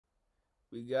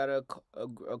We got a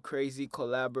crazy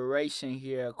collaboration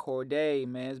here. Cordae,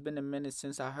 man. It's been a minute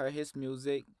since I heard his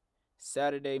music.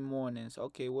 Saturday mornings.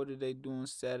 Okay, what are they doing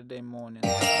Saturday mornings?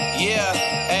 Yeah,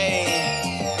 hey.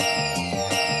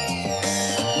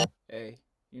 Hey,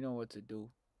 you know what to do.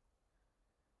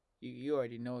 You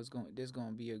already know there's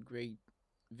gonna be a great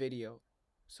video.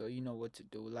 So you know what to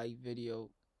do. Like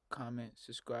video, comment,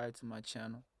 subscribe to my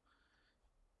channel.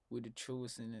 We're the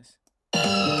truest in this.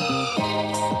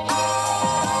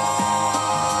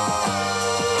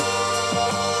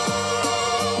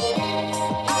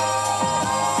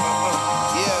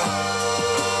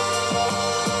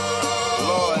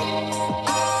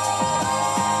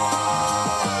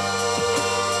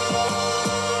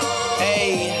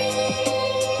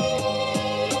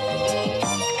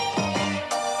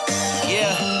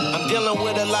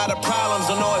 With a lot of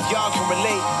problems, don't know if y'all can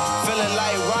relate. Feeling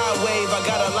like ride wave, I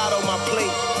got a lot on my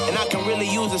plate. And I can really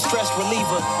use a stress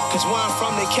reliever. Cause where I'm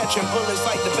from, they catching bullets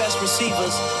like the best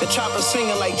receivers. The choppers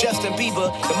singing like Justin Bieber.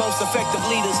 The most effective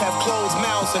leaders have closed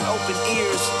mouths and open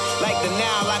ears. Like the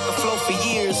now, like the flow for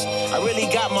years. I really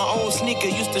got my own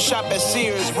sneaker, used to shop at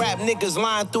Sears. Rap niggas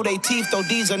lying through their teeth, though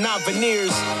these are not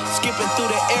veneers. Skipping through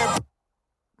the air.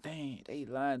 Dang, they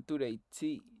lying through their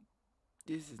teeth.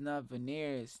 This is not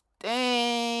veneers.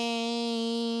 Dang.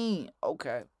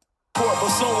 Okay.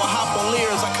 But soon we'll hop on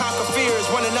Lears. I conquer fears,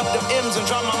 running up them M's and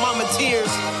draw my mama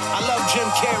tears. I love Jim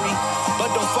Carrey,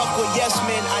 but don't fuck with yes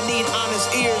men. I need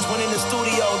honest ears when in the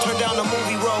studio. Turn down the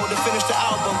movie roll to finish the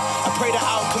album. I pray the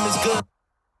outcome is good.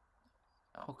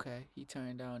 Okay, he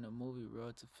turned down the movie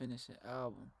roll to finish the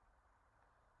album.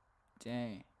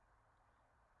 Dang.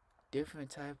 Different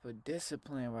type of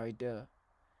discipline right there.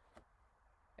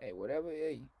 Hey, whatever,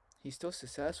 hey. He's still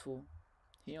successful.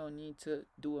 He don't need to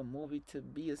do a movie to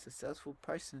be a successful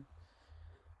person.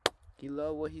 He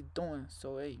love what he's doing.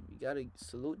 So, hey, we gotta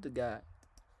salute the guy.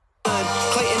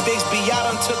 Clayton Bigsby,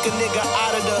 y'all done took a nigga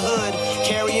out of the hood.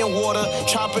 Carrying water,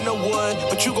 chopping the wood.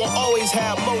 But you gon' always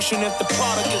have motion if the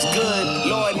product is good.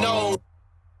 Lord knows.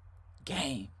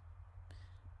 Game.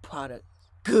 Product.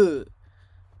 Good.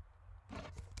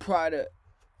 Product.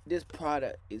 This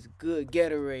product is good.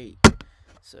 Gatorade.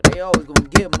 So they always gonna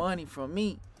get money from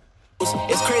me.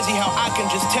 It's crazy how I can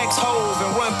just text Hove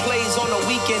and run plays on the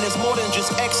weekend. It's more than just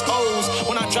XOs.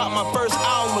 When I dropped my first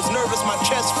album, was nervous, my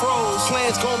chest froze.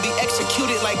 Plans gonna be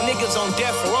executed like niggas on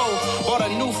death row. Bought a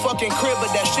new fucking crib, but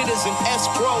that shit is an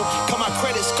escrow. Cut my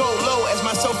credit score low as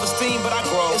my self-esteem, but I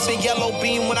grow. It's a yellow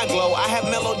beam when I glow. I have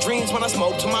mellow dreams when I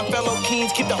smoke. To my fellow keens,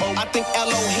 keep the hope. I think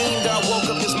Elohim that I woke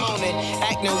up this morning,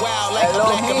 acting wild like a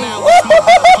black man with smoke.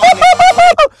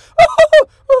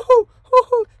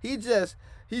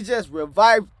 He just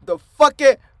revived the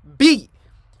fucking beat.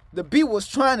 The beat was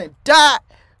trying to die.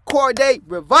 Cordae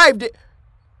revived it.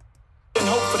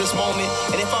 Hope for this moment,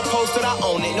 and if I post it, I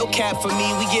own it. No cap for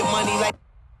me. We get money like.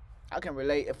 I can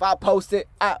relate. If I post it,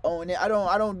 I own it. I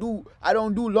don't do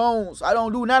loans. I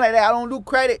don't do none of that. I don't do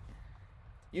credit.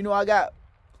 You know, I got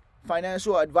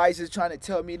financial advisors trying to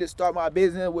tell me to start my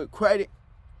business with credit.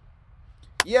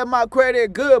 Yeah, my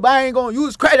credit good, but I ain't gonna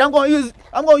use credit. I'm gonna use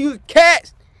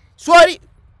cash. Shorty.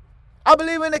 I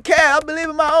believe in the cash. I believe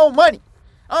in my own money.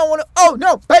 I don't want to owe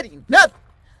nobody nothing.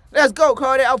 Let's go,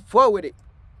 Cordae. I'm forward with it.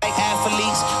 Like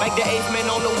athletes, like the 8th man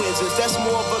on the Wizards. That's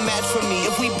more of a match for me.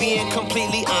 If we being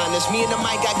completely honest, me and the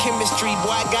mic got chemistry. Boy,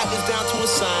 I got this down to a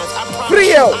science. I promise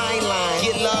you, I ain't lying.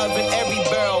 Get love in every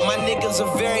barrel. My niggas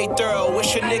are very thorough.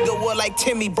 Wish a nigga would like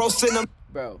Timmy, bro. Send him.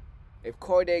 Bro, if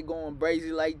Cordae going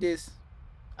crazy like this,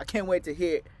 I can't wait to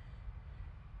hear it.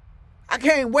 I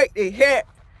can't wait to hear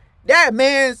that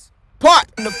man's part.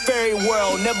 In the fairy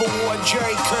world, never wore a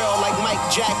Jerry curl like Mike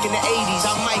Jack in the 80s.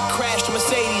 I might crash the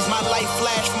Mercedes, my life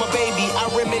flash from a baby. I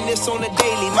reminisce on the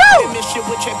daily. My famous shit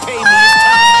which ain't pay me. It's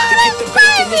time to get the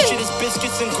bacon. This shit is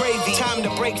biscuits and gravy. Time to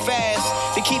break fast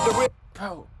to keep it real.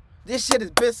 Bro, this shit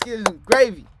is biscuits and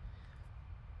gravy.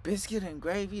 Biscuit and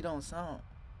gravy don't sound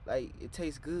like it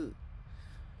tastes good.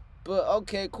 But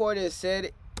okay, Cordae said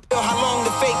it. How long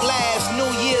the fake lasts? New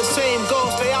Year, same goal.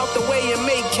 Stay out the way and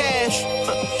make cash.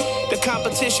 The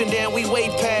competition, then we way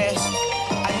past.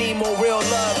 I need more real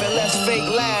love and less fake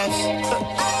laughs.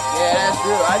 Yeah, that's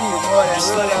real. I need more than just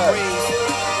real let love. It breathe.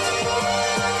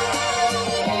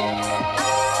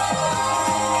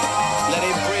 Let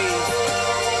it breathe.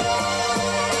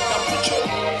 Now put your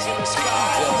hands in the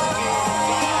sky.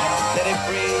 Let it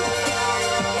breathe.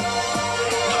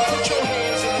 Now put your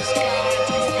hands in the sky.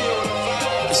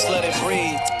 Just let it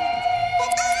breathe.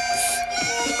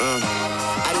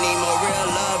 I need more real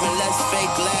love and less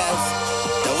fake laughs.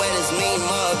 The way this mean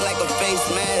mug like a face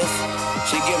mask.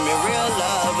 She give me real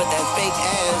love with that fake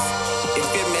ass. It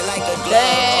fit me like a glove,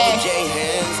 Dang. OJ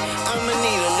hands. I'ma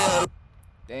need a little.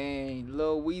 Dang,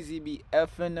 Lil Weezy be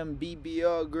effing them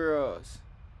BBL girls.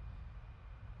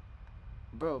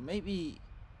 Bro, maybe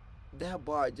that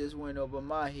bar just went over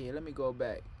my head. Let me go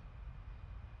back.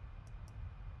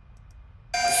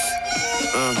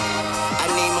 I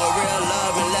need more real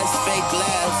love and less fake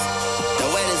laughs. The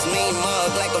wettest mean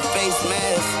mug like a face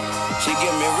mask. She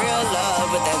give me real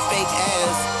love with that fake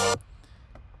ass.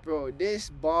 Bro, this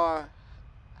bar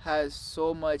has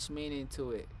so much meaning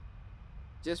to it.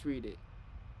 Just read it.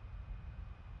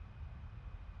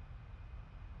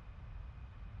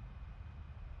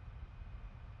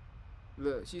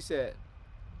 Look, she said,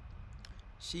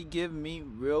 she give me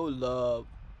real love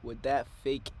with that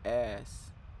fake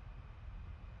ass.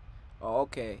 Oh,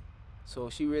 okay. So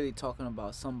she really talking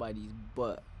about somebody's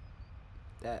butt.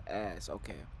 That ass,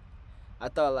 okay. I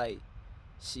thought like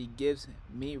she gives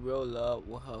me real love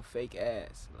with her fake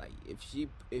ass. Like if he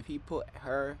put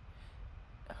her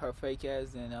fake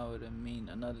ass, then that would mean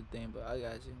another thing. But I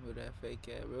got you with that fake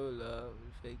ass, real love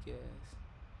with fake ass.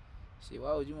 Shit,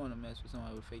 why would you want to mess with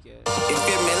somebody with fake ass? It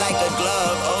fit me like a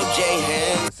glove, OJ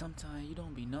hands. Sometimes you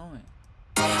don't be knowing.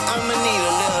 I'ma need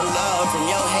a little love from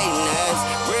your hating ass.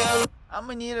 Real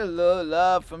I'ma need a little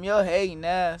love from your hating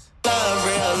ass. love,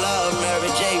 real love,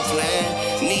 Mary J plan.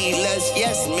 Need less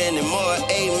yes men and more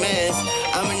amens.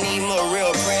 I'ma need more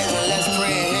real prayers and less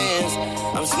praying hands.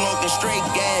 I'm smoking straight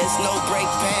gas, no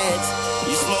brake pads.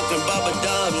 You smoking bubba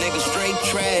dub, nigga, straight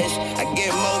trash. I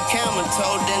get more camel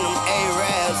toe than them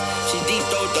Arabs. She deep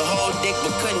throat the whole dick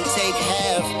but couldn't take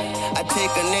half. I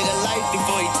take a nigga life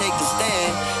before he take the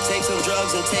stand. Take some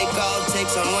drugs and take off, take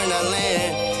some when I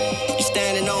land. You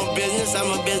standing on business, I'm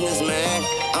a businessman.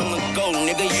 I'm a goat,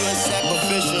 nigga, you a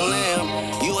sacrificial lamb.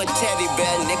 You a teddy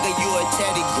bear, nigga, you a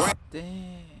teddy gram.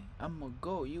 Dang, I'ma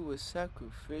go. You a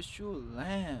sacrificial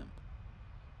lamb.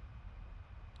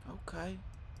 Okay.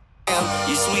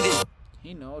 You sweet as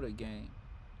He know the game.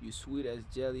 You sweet as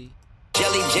jelly.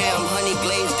 jelly jam, honey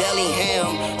glazed deli ham.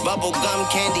 Bubble gum,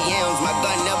 candy yams, my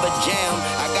gun never jam.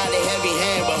 I got a heavy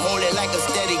hand, but hold it like a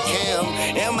steady cam.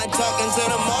 Am I talking to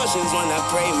the Martians when I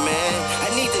pray, man? I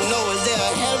need to know, is there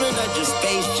a heaven or just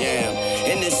Space Jam?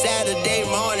 And it's Saturday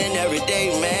morning every day,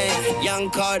 man.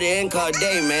 Young Cordae and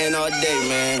Cordae, man, all day,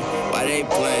 man. Why they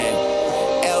playing?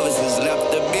 Elvis has left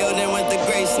the building with the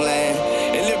Graceland.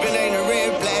 And if it ain't a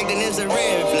red flag, then it's a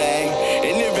red flag.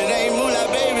 And if it ain't moolah,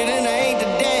 baby, then I ain't the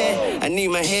dad. I need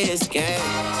my head scanned.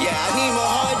 Yeah, I need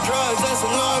more hard drugs, that's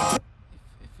some Lord.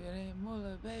 If it ain't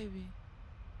Mullah, baby,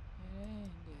 it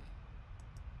ain't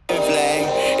Red flag.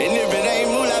 And if it ain't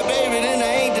moolah, baby, then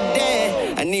I ain't the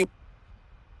dad. I need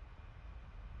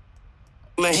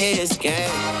my head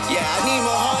scanned. Yeah, I need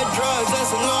more hard drugs, that's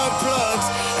some Lord plugs.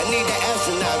 I need the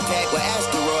astronaut pack with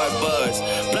asteroid buds.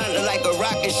 Blunt like a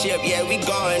rocket ship, yeah, we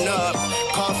going up.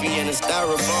 Coffee in a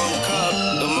styrofoam cup.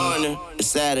 Good morning, it's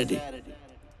Saturday.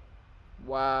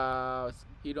 Wow,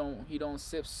 he don't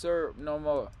sip syrup no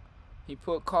more. He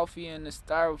put coffee in the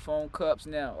styrofoam cups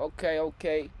now.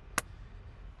 Okay.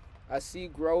 I see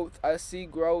growth.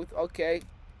 Okay.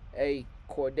 Hey,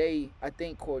 Cordae, I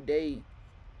think Cordae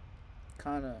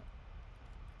kind of,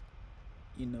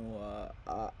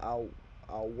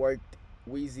 I worked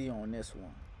Weezy on this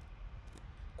one.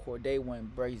 Cordae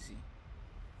went brazy.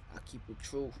 I keep it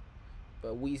true.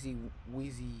 But Weezy,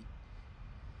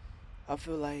 I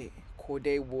feel like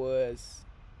Cordae was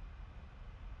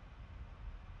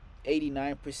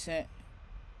 89%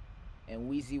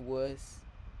 and Weezy was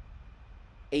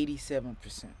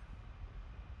 87%.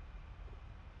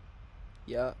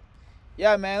 Yeah,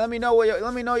 man. Let me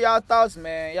know y'all thoughts,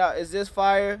 man. Yeah, is this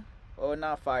fire or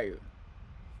not fire?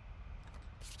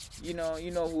 You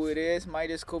know who it is.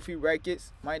 Midas Kofi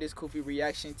Records, Midas Kofi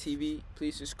Reaction TV.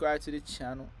 Please subscribe to the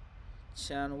channel.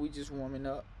 We just warming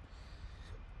up.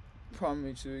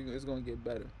 Promise you, it's gonna get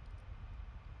better.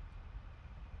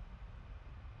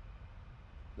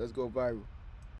 Let's go viral.